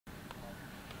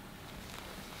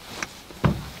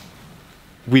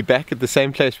We're back at the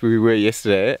same place where we were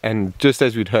yesterday, and just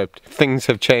as we'd hoped, things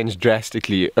have changed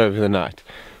drastically over the night.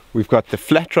 We've got the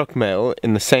flat rock male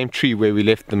in the same tree where we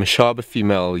left the Mashaba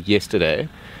female yesterday.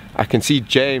 I can see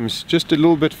James just a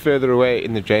little bit further away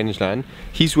in the drainage line.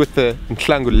 He's with the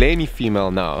Londolozi female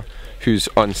now, who's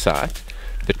on site.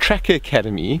 The Tracker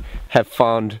Academy have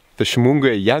found the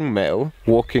Shumungwe young male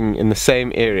walking in the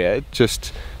same area,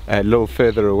 just a little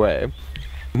further away.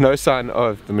 No sign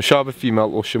of the Mashaba female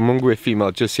or Shumungwe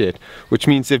female just yet, which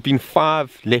means there have been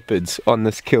 5 leopards on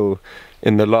this kill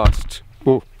in the last...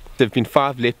 there have been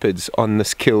 5 leopards on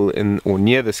this kill or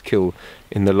near this kill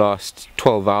in the last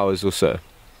 12 hours or so.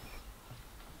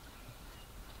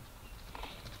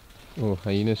 Oh,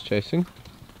 hyenas chasing.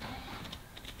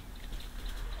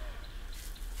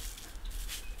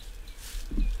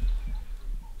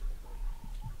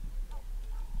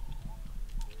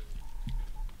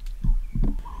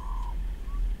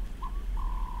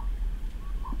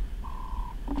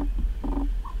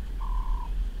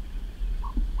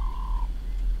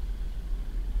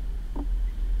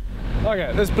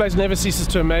 Okay, this place never ceases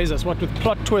to amaze us, what with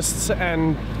plot twists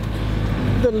and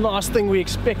the last thing we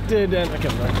expected and... okay,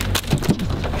 right.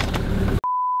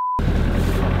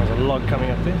 There's a log coming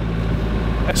up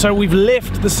there. So we've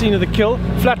left the scene of the kill.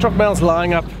 Flat rock male's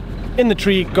lying up in the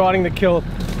tree, guarding the kill.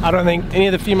 I don't think any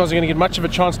of the females are going to get much of a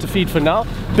chance to feed for now.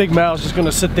 Big male's just going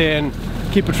to sit there and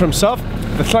keep it for himself.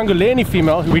 The Londolozi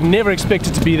female, who we never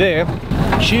expected to be there,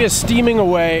 she is steaming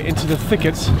away into the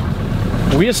thickets.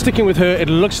 We are sticking with her. It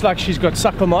looks like she's got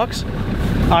suckle marks,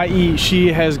 i.e.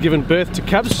 she has given birth to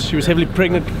cubs. She was heavily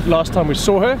pregnant last time we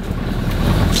saw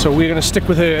her. So we're going to stick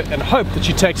with her and hope that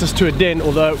she takes us to a den,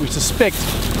 although we suspect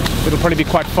it'll probably be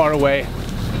quite far away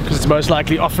because it's most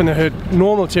likely off in her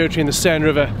normal territory in the Sand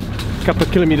River, a couple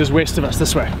of kilometers west of us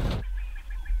this way.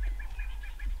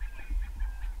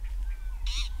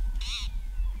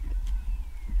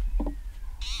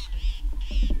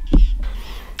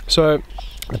 So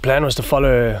the plan was to follow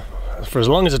her for as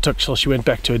long as it took till she went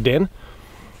back to her den.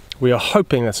 We are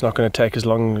hoping that's not going to take as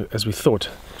long as we thought.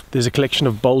 There's a collection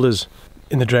of boulders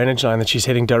in the drainage line that she's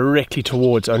heading directly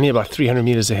towards, only about 300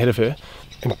 meters ahead of her.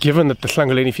 And given that the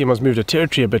Londolozi female's moved her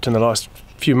territory a bit in the last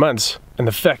few months, and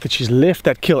the fact that she's left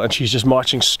that kill and she's just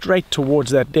marching straight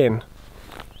towards that den,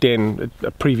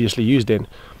 a previously used den,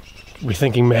 we're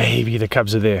thinking maybe the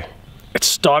cubs are there. It's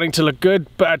starting to look good,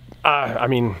 but I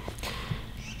mean,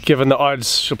 given the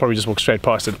odds, she'll probably just walk straight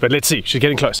past it. But let's see, she's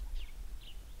getting close.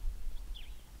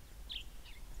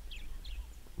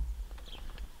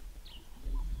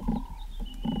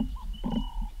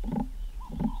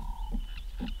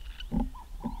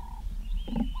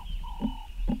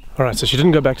 Alright, so she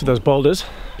didn't go back to those boulders.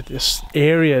 This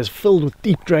area is filled with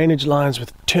deep drainage lines,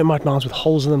 with termite mounds with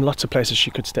holes in them, lots of places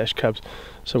she could stash cubs.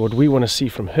 So what we want to see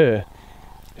from her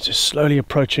is just slowly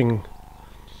approaching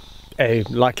a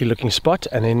likely looking spot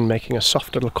and then making a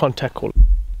soft little contact call.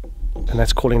 And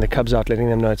that's calling the cubs out, letting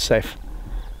them know it's safe.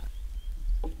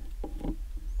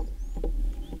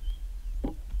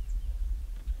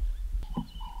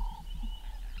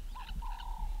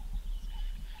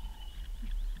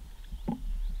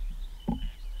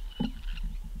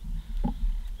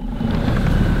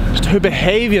 Her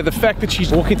behavior, the fact that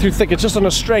she's walking through thickets just on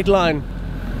a straight line,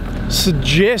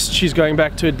 suggests she's going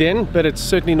back to her den, but it's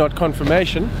certainly not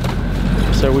confirmation.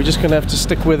 So we're just going to have to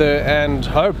stick with her and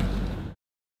hope.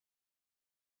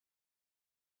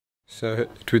 So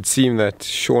it would seem that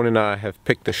Sean and I have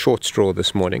picked the short straw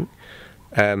this morning.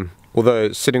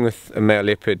 Although sitting with a male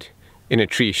leopard in a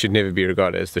tree should never be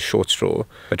regarded as the short straw.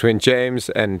 But when James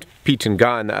and Pete and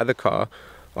Guy in the other car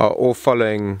are all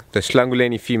following the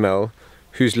Londolozi female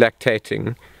who's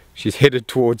lactating, she's headed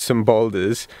towards some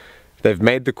boulders. They've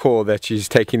made the call that she's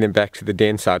taking them back to the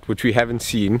den site, which we haven't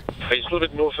seen. He's a little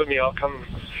bit north of me. I'll come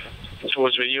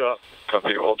towards where you are.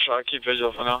 Copy. I'll try and keep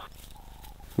visual for now.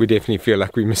 We definitely feel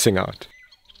like we're missing out.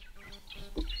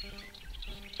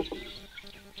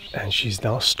 And she's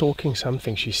now stalking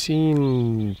something. She's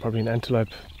seen probably an antelope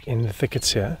in the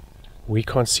thickets here. We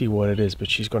can't see what it is, but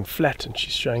she's gone flat and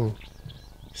she's showing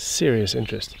serious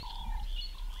interest.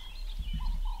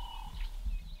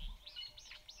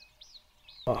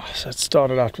 Oh, so it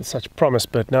started out with such promise,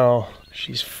 but now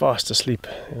she's fast asleep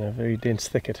in a very dense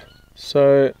thicket.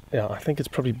 So yeah, I think it's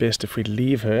probably best if we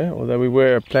leave her, although we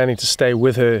were planning to stay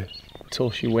with her until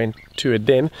she went to a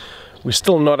den. We're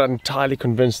still not entirely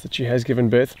convinced that she has given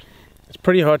birth. It's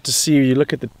pretty hard to see. You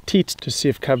look at the teats to see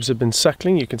if cubs have been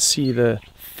suckling. You can see the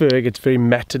fur gets very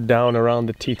matted down around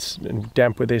the teats and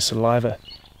damp with their saliva.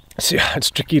 So yeah, it's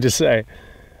tricky to say.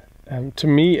 To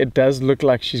me, it does look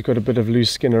like she's got a bit of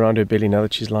loose skin around her belly now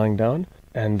that she's lying down.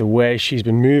 And the way she's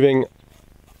been moving,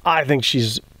 I think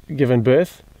she's given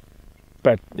birth,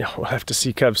 but yeah, we'll have to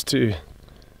see cubs to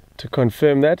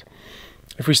confirm that.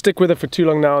 If we stick with her for too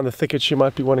long now in the thicket, she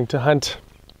might be wanting to hunt.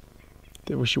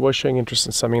 She was showing interest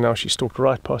in something now. She stalked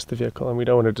right past the vehicle, and we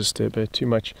don't want to disturb her too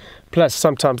much. Plus,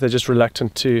 sometimes they're just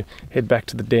reluctant to head back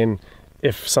to the den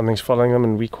if something's following them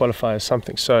and we qualify as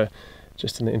something. So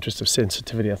just in the interest of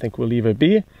sensitivity, I think we'll leave her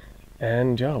be,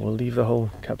 and yeah, we'll leave the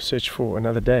whole cub search for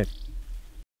another day.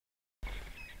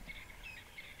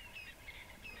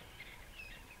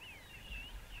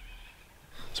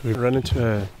 So we run into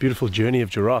a beautiful journey of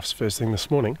giraffes first thing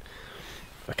this morning.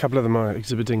 A couple of them are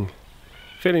exhibiting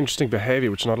fairly interesting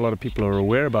behavior, which not a lot of people are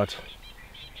aware about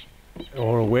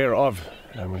or aware of.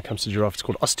 When it comes to giraffes, it's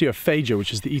called osteophagia,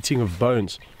 which is the eating of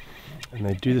bones. And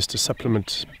they do this to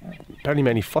supplement apparently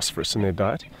mainly phosphorus in their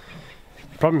diet.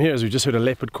 The problem here is we just heard a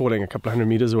leopard calling a couple of 100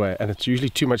 meters away, and it's usually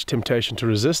too much temptation to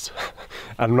resist.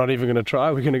 I'm not even going to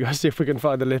try. We're going to go see if we can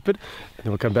find the leopard, and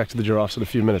then we'll come back to the giraffes in a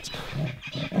few minutes.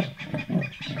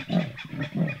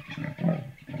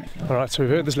 Alright, so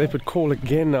we've heard this leopard call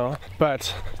again now,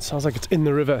 but it sounds like it's in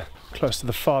the river, close to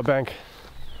the far bank,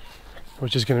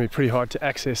 which is going to be pretty hard to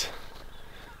access.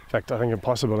 In fact, I think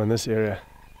impossible in this area.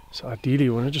 So ideally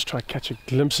we want to just try to catch a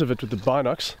glimpse of it with the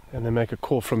binocs and then make a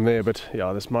call from there, but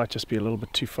yeah, this might just be a little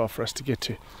bit too far for us to get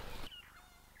to.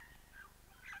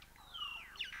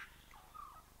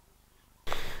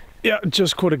 Yeah,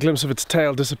 just caught a glimpse of its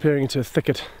tail disappearing into a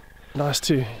thicket. Nice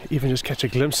to even just catch a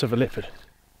glimpse of a leopard.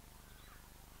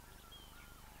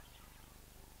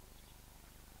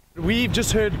 We've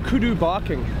just heard kudu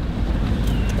barking.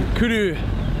 Kudu,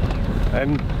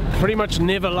 and pretty much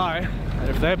never lie.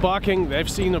 If they're barking, they've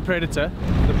seen a predator.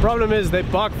 The problem is they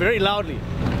bark very loudly.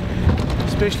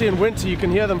 Especially in winter, you can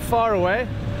hear them far away.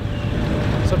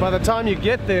 So by the time you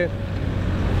get there,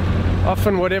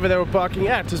 often whatever they were barking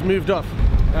at has moved off.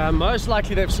 Most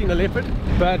likely they've seen a leopard,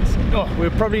 but we're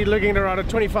probably looking at around a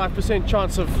 25%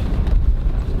 chance of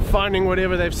finding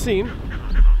whatever they've seen.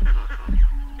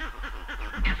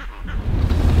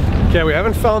 Okay, we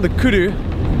haven't found the kudu,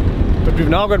 but we've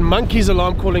now got monkeys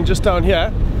alarm calling just down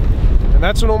here, and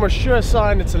that's an almost sure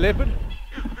sign it's a leopard.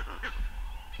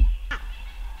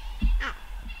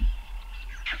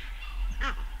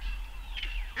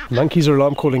 Monkeys are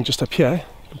alarm calling just up here,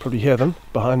 you can probably hear them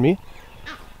behind me,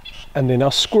 and then now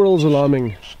squirrels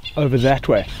alarming over that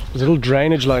way. There's a little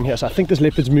drainage line here, so I think this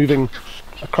leopard's moving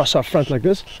across our front like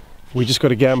this. We just got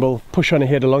to gamble, push on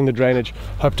ahead along the drainage,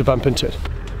 hope to bump into it.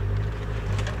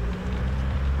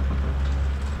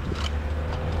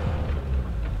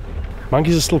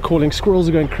 Monkeys are still calling, squirrels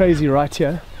are going crazy right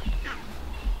here.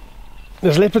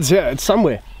 There's leopards here, it's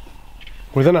somewhere,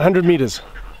 within 100 meters.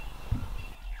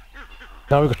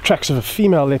 Now we've got tracks of a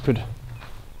female leopard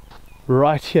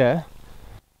right here.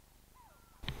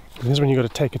 And this is when you've got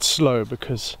to take it slow,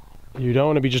 because you don't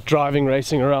want to be just driving,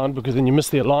 racing around, because then you miss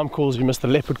the alarm calls, you miss the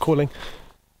leopard calling.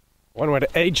 One way to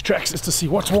age tracks is to see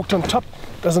what's walked on top.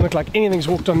 Doesn't look like anything's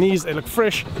walked on these, they look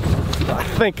fresh. I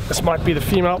think this might be the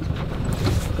female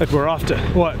that we're after.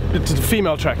 Well, it's the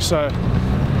female track, so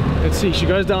let's see. She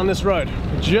goes down this road,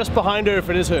 just behind her if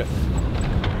it is her.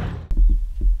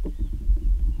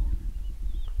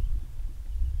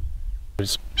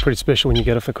 It's pretty special when you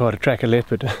get off the car to track a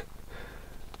leopard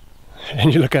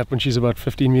and you look up and she's about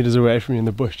 15 meters away from you in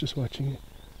the bush just watching you.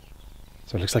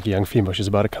 So it looks like a young female. She's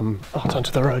about to come out onto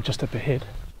the road just up ahead.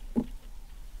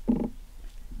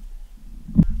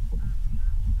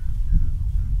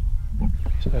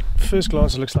 So at first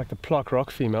glance it looks like the Plaque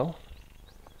Rock female.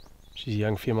 She's a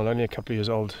young female, only a couple of years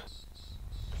old.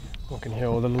 I can hear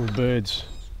all the little birds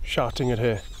shouting at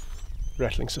her,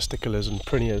 rattling cisticolas and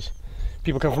prunias.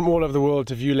 People come from all over the world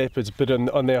to view leopards, but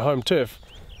on their home turf,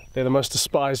 they're the most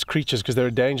despised creatures because they're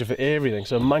a danger for everything.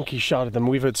 So monkeys shout at them.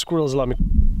 We've heard squirrels alarming.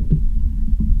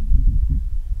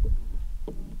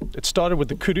 It started with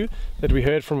the kudu that we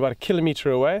heard from about a kilometer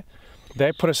away.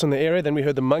 They put us in the area, then we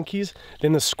heard the monkeys,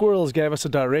 then the squirrels gave us a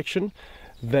direction.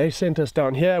 They sent us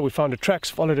down here, we found her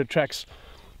tracks, followed her tracks.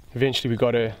 Eventually we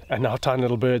got her, and now tiny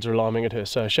little birds are alarming at her.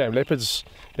 So shame, leopards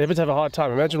have a hard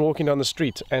time. Imagine walking down the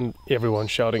street and everyone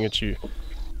shouting at you.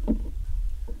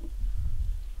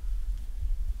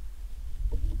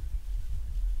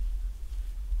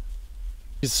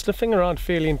 She's sniffing around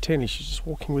fairly intently. She's just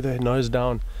walking with her nose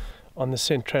down on the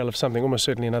scent trail of something, almost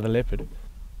certainly another leopard.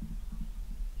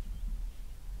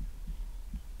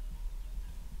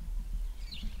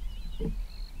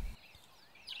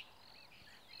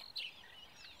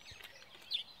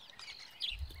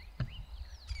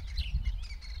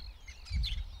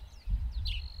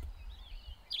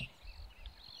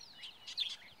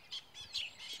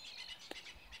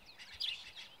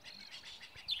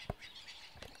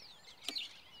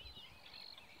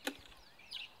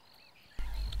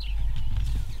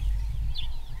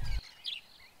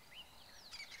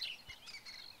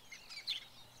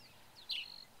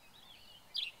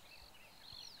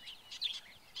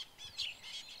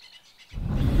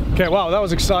 Okay, wow, that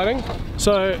was exciting.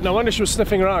 So no wonder she was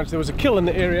sniffing around. There was a kill in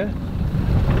the area.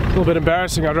 A little bit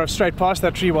embarrassing. I drove straight past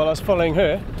that tree while I was following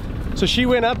her. So she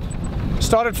went up,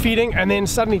 started feeding, and then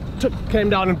suddenly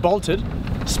came down and bolted.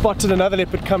 Spotted another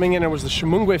leopard coming in, and it was the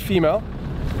Shimungwe female,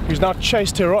 who's now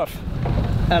chased her off.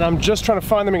 And I'm just trying to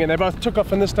find them again. They both took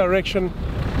off in this direction.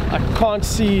 I can't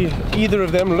see either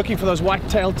of them. I'm looking for those white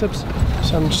tail tips.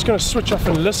 So I'm just going to switch off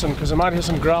and listen, because I might hear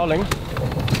some growling.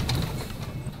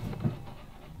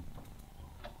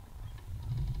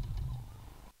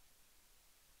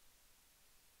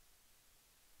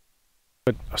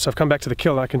 So I've come back to the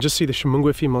kill and I can just see the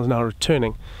Shimungwe female is now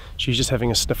returning. She's just having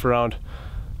a sniff around,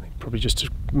 probably just to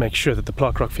make sure that the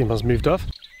Plaque Rock female's moved off.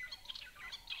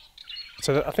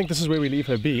 So I think this is where we leave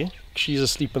her be. She's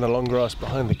asleep in the long grass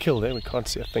behind the kill there. We can't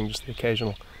see a thing, just the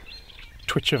occasional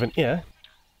twitch of an ear.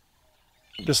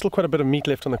 There's still quite a bit of meat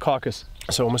left on the carcass,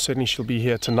 so almost certainly she'll be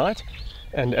here tonight.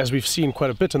 And as we've seen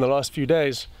quite a bit in the last few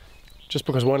days, just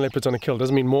because one leopard's on a kill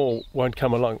doesn't mean more won't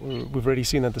come along. We've already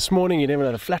seen that this morning. You never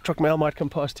know, the flat rock male might come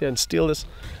past here and steal this.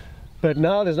 But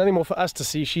now there's nothing more for us to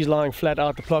see. She's lying flat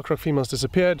out. The Plaque Rock female's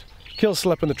disappeared. Kill's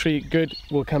still up in the tree. Good.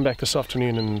 We'll come back this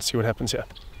afternoon and see what happens here.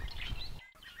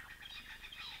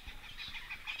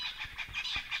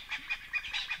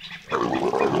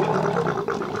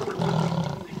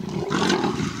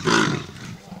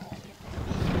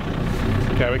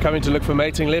 Okay, we're coming to look for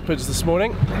mating leopards this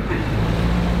morning.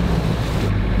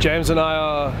 James and I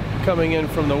are coming in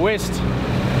from the west,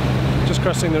 just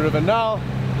crossing the river now.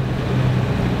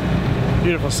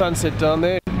 Beautiful sunset down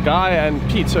there. Guy and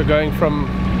Pete are going from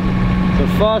the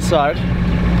far side.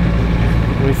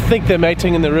 We think they're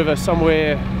mating in the river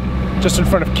somewhere just in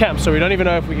front of camp, so we don't even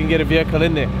know if we can get a vehicle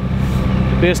in there.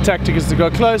 The best tactic is to go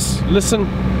close, listen,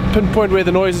 pinpoint where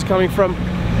the noise is coming from,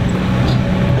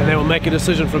 and then we'll make a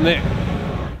decision from there.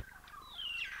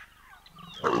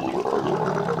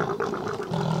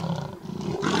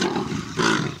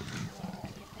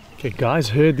 Okay, guys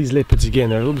heard these leopards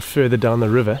again. They're a little bit further down the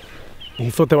river.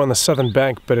 He thought they were on the southern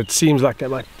bank, but it seems like they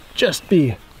might just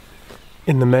be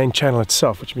in the main channel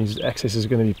itself, which means access is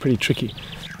going to be pretty tricky.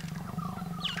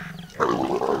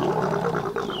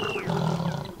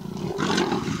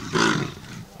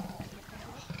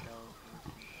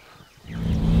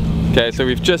 Okay, so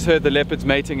we've just heard the leopards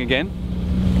mating again.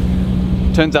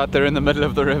 Turns out they're in the middle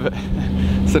of the river.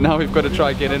 So now we've got to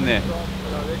try get in there.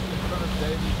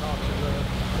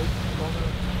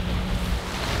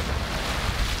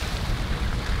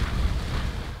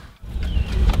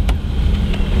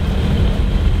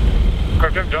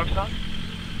 Confirm drop stop.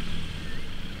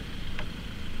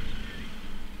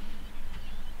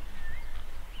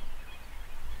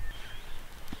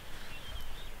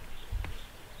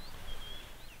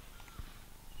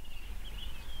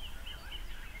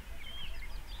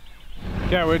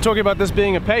 Yeah, we were talking about this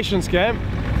being a patience game.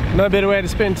 No better way to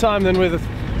spend time than with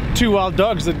two wild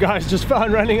dogs that guys just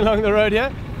found running along the road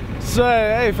here. So,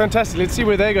 hey, fantastic. Let's see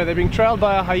where they go. They're being trailed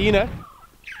by a hyena.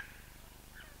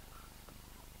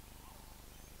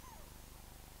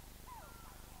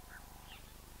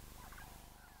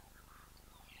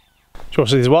 Sure,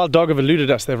 so these wild dog have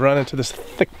eluded us. They've run into this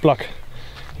thick block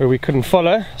where we couldn't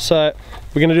follow. So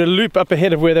we're going to do a loop up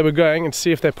ahead of where they were going and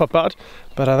see if they pop out.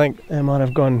 But I think they might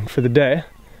have gone for the day.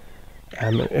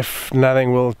 If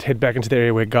nothing, we'll head back into the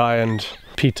area where Guy and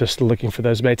Pete are still looking for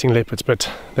those mating leopards. But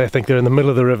they think they're in the middle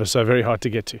of the river, so very hard to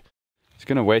get to. Just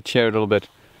going to wait here a little bit.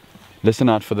 Listen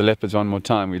out for the leopards one more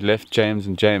time. We left James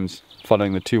and James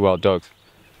following the two wild dogs.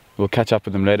 We'll catch up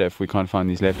with them later if we can't find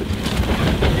these leopards.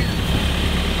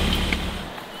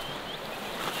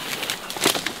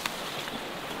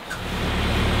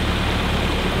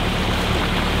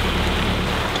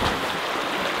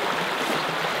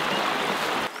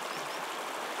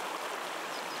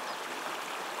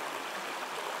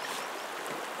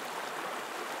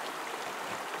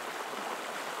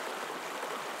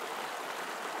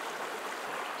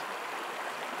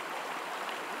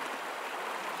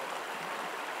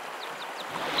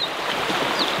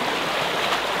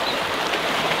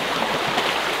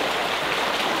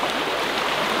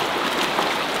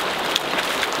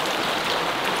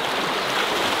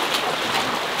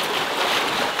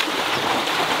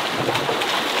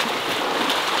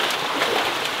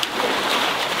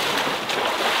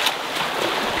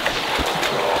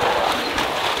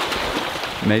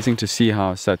 Amazing to see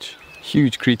how such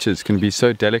huge creatures can be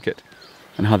so delicate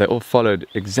and how they all followed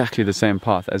exactly the same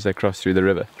path as they crossed through the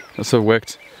river. It also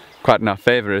worked quite in our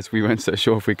favor as we weren't so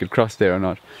sure if we could cross there or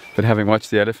not. But having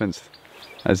watched the elephants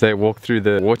as they walked through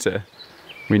the water,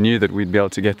 we knew that we'd be able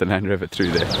to get the Land Rover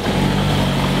through there.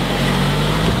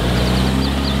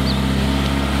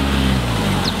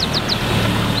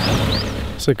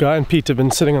 the guy and Pete have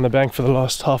been sitting on the bank for the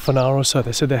last half an hour or so.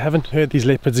 They said they haven't heard these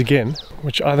leopards again,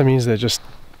 which either means the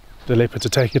leopards are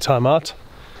taking time out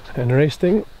and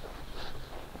resting,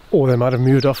 or they might have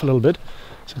moved off a little bit.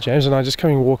 So James and I are just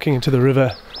walking into the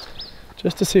river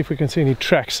just to see if we can see any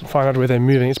tracks and find out where they're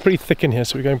moving. It's pretty thick in here,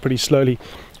 so we're going pretty slowly.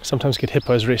 Sometimes get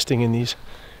hippos resting in these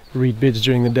reed beds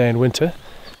during the day in winter.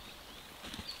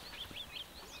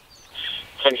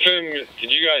 Confirm,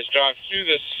 did you guys drive through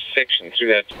this section, through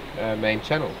that Main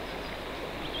channel.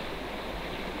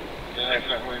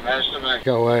 Yeah, we managed to make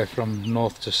Go away from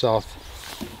north to south.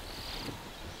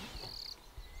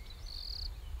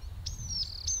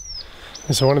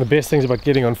 And so one of the best things about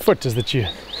getting on foot is that you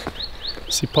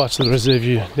see parts of the reserve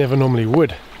you never normally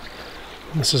would.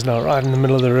 This is now right in the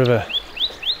middle of the river.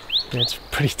 Yeah, it's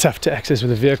pretty tough to access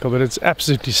with a vehicle, but it's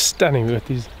absolutely stunning. We've got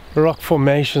these rock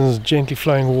formations, gently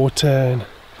flowing water, and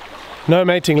no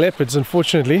mating leopards,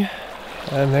 unfortunately.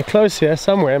 And they're close here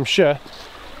somewhere, I'm sure,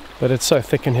 but it's so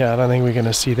thick in here I don't think we're going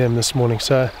to see them this morning.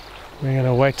 So we're going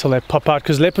to wait till they pop out,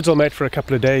 because leopards will mate for a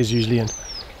couple of days usually, and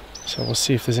so we'll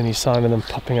see if there's any sign of them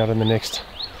popping out in the next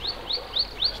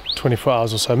 24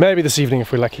 hours or so. Maybe this evening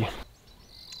if we're lucky.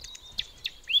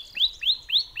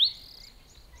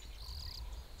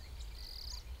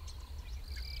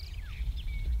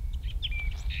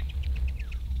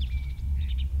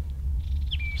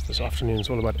 This afternoon is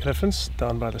all about elephants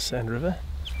down by the Sand River.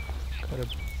 Got a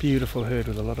beautiful herd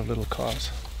with a lot of little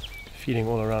calves feeding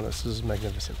all around us. This is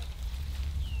magnificent.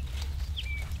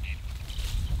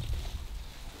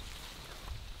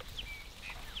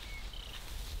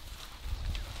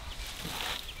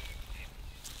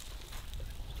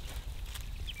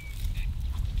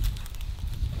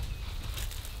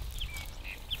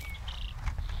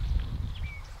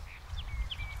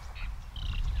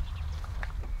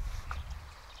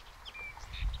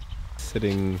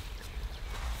 Sitting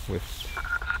with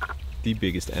the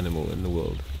biggest animal in the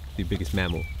world, the biggest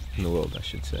mammal in the world, I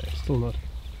should say. Still not.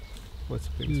 What's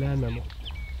the biggest? Land mammal.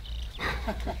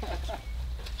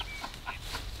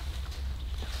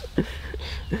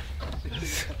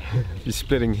 You're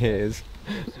splitting hairs.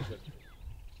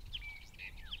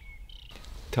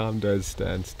 Time does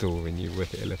stand still when you're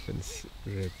with elephants.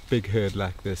 We're a big herd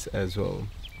like this as well.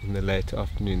 In the late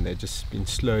afternoon, they've just been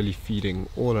slowly feeding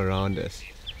all around us.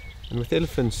 And with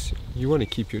elephants, you want to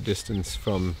keep your distance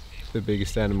from the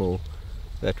biggest animal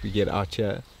that we get out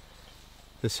here.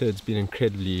 This herd's been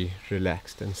incredibly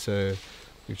relaxed, and so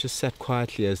we've just sat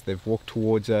quietly as they've walked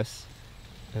towards us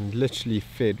and literally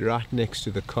fed right next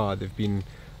to the car. There've been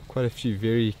quite a few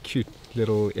very cute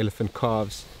little elephant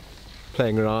calves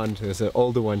playing around. There's an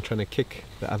older one trying to kick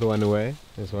the other one away.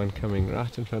 There's one coming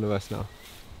right in front of us now.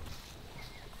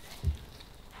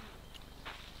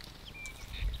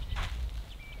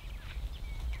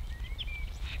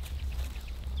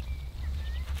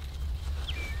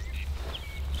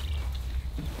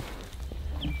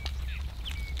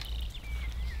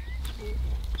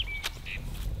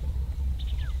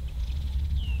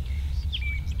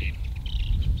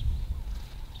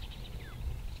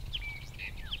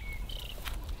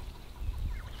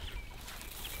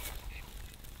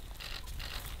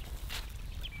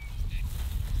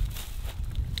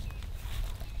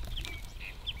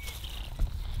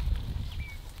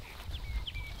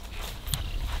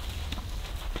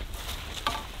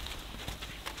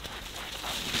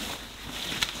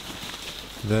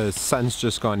 The sun's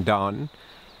just gone down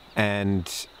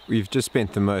and we've just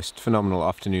spent the most phenomenal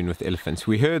afternoon with elephants.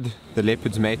 We heard the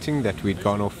leopards mating that we'd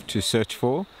gone off to search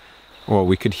for, or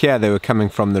we could hear they were coming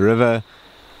from the river,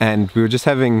 and we were just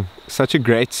having such a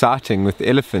great sighting with the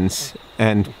elephants,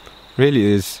 and really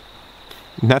there's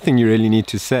nothing you really need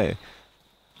to say.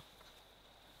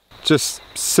 Just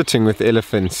sitting with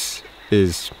elephants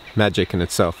is magic in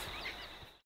itself.